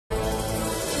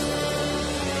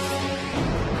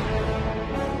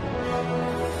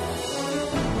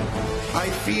I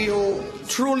feel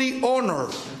truly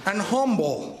honored and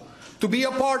humble to be a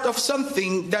part of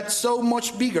something that's so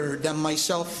much bigger than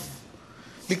myself.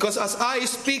 Because as I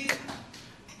speak,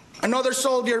 another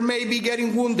soldier may be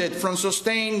getting wounded from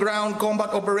sustained ground combat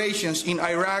operations in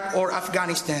Iraq or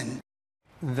Afghanistan.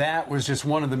 That was just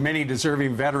one of the many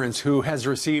deserving veterans who has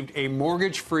received a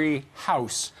mortgage-free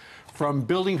house from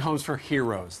Building Homes for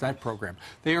Heroes, that program.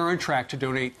 They are on track to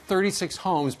donate 36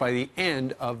 homes by the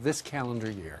end of this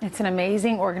calendar year. It's an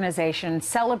amazing organization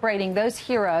celebrating those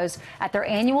heroes at their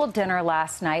annual dinner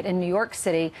last night in New York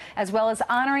City, as well as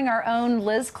honoring our own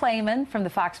Liz Clayman from the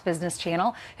Fox Business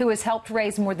Channel, who has helped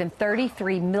raise more than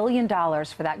 $33 million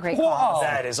for that great cause.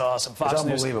 That is awesome. Fox it's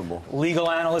News unbelievable.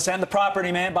 Legal analyst and the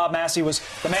property man, Bob Massi, was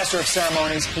the master of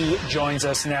ceremonies. He joins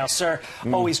us now. Sir,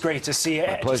 always great to see you.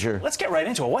 My pleasure. Let's get right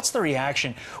into it. What's the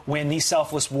reaction when these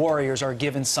selfless warriors are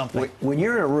given something? When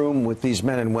you're in a room with these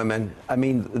men and women, I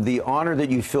mean, the honor that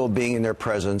you feel being in their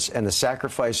presence and the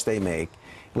sacrifice they make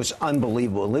was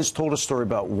unbelievable. Liz told a story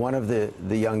about one of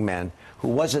the young men who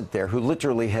wasn't there, who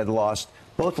literally had lost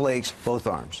both legs, both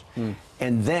arms.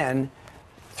 And then,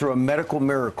 through a medical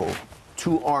miracle,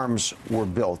 2 arms were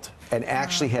built and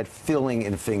actually had filling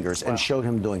in fingers and showed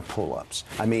him doing pull-ups.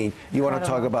 I mean, you want to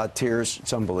talk about tears?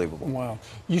 It's unbelievable. Wow.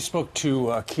 You spoke to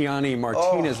Kiani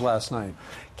Martinez last night.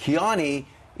 Kiani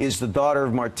is the daughter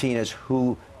of Martinez,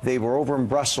 who they were over in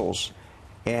Brussels,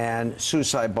 and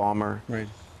suicide bomber. Right.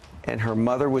 And her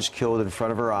mother was killed in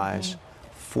front of her eyes.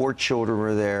 4 children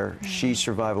were there. She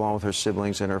survived along with her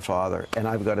siblings and her father. And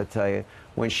I've got to tell you,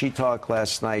 when she talked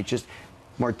last night, just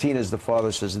Martinez, the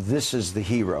father, says, this is the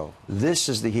hero. This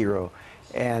is the hero.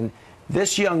 And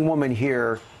this young woman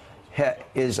here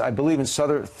is, I believe, in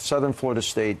Southern Florida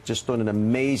State, just doing an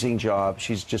amazing job.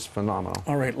 She's just phenomenal.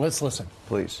 All right, let's listen.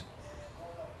 Please.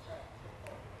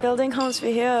 Building Homes for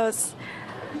Heroes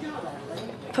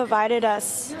provided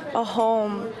us a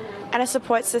home and a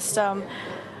support system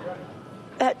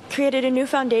that created a new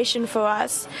foundation for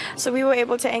us. So we were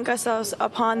able to anchor ourselves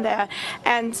upon there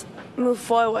and move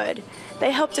forward. They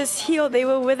helped us heal. They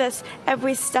were with us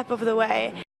every step of the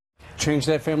way. Change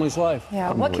that family's life.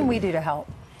 Yeah, what can we do to help?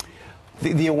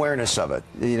 The awareness of it,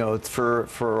 you know, for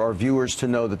our viewers to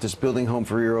know that this Building Home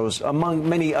for Heroes, among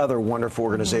many other wonderful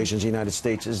organizations in the United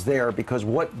States, is there because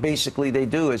what basically they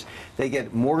do is they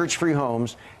get mortgage-free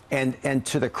homes. And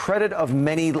to the credit of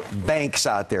many banks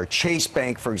out there, Chase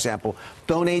Bank, for example,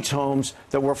 donates homes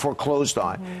that were foreclosed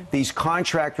on. These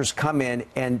contractors come in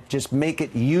and just make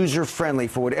it user-friendly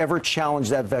for whatever challenge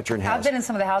that veteran has. I've been in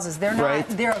some of the houses. They're not. Right?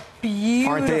 They're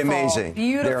beautiful. Aren't they amazing?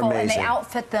 Beautiful. They're amazing. And they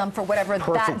outfit them for whatever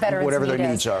Perfect, that veteran's whatever their need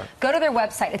needs are. Go to their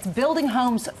website. It's Building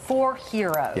Homes for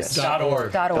Heroes. Yes.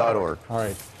 .org. .org. All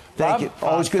right. Thank you.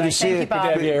 Always good to see you. Thank you,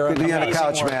 Bob. Good to be on the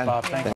couch, Amazing work, man. Bob. Thank you.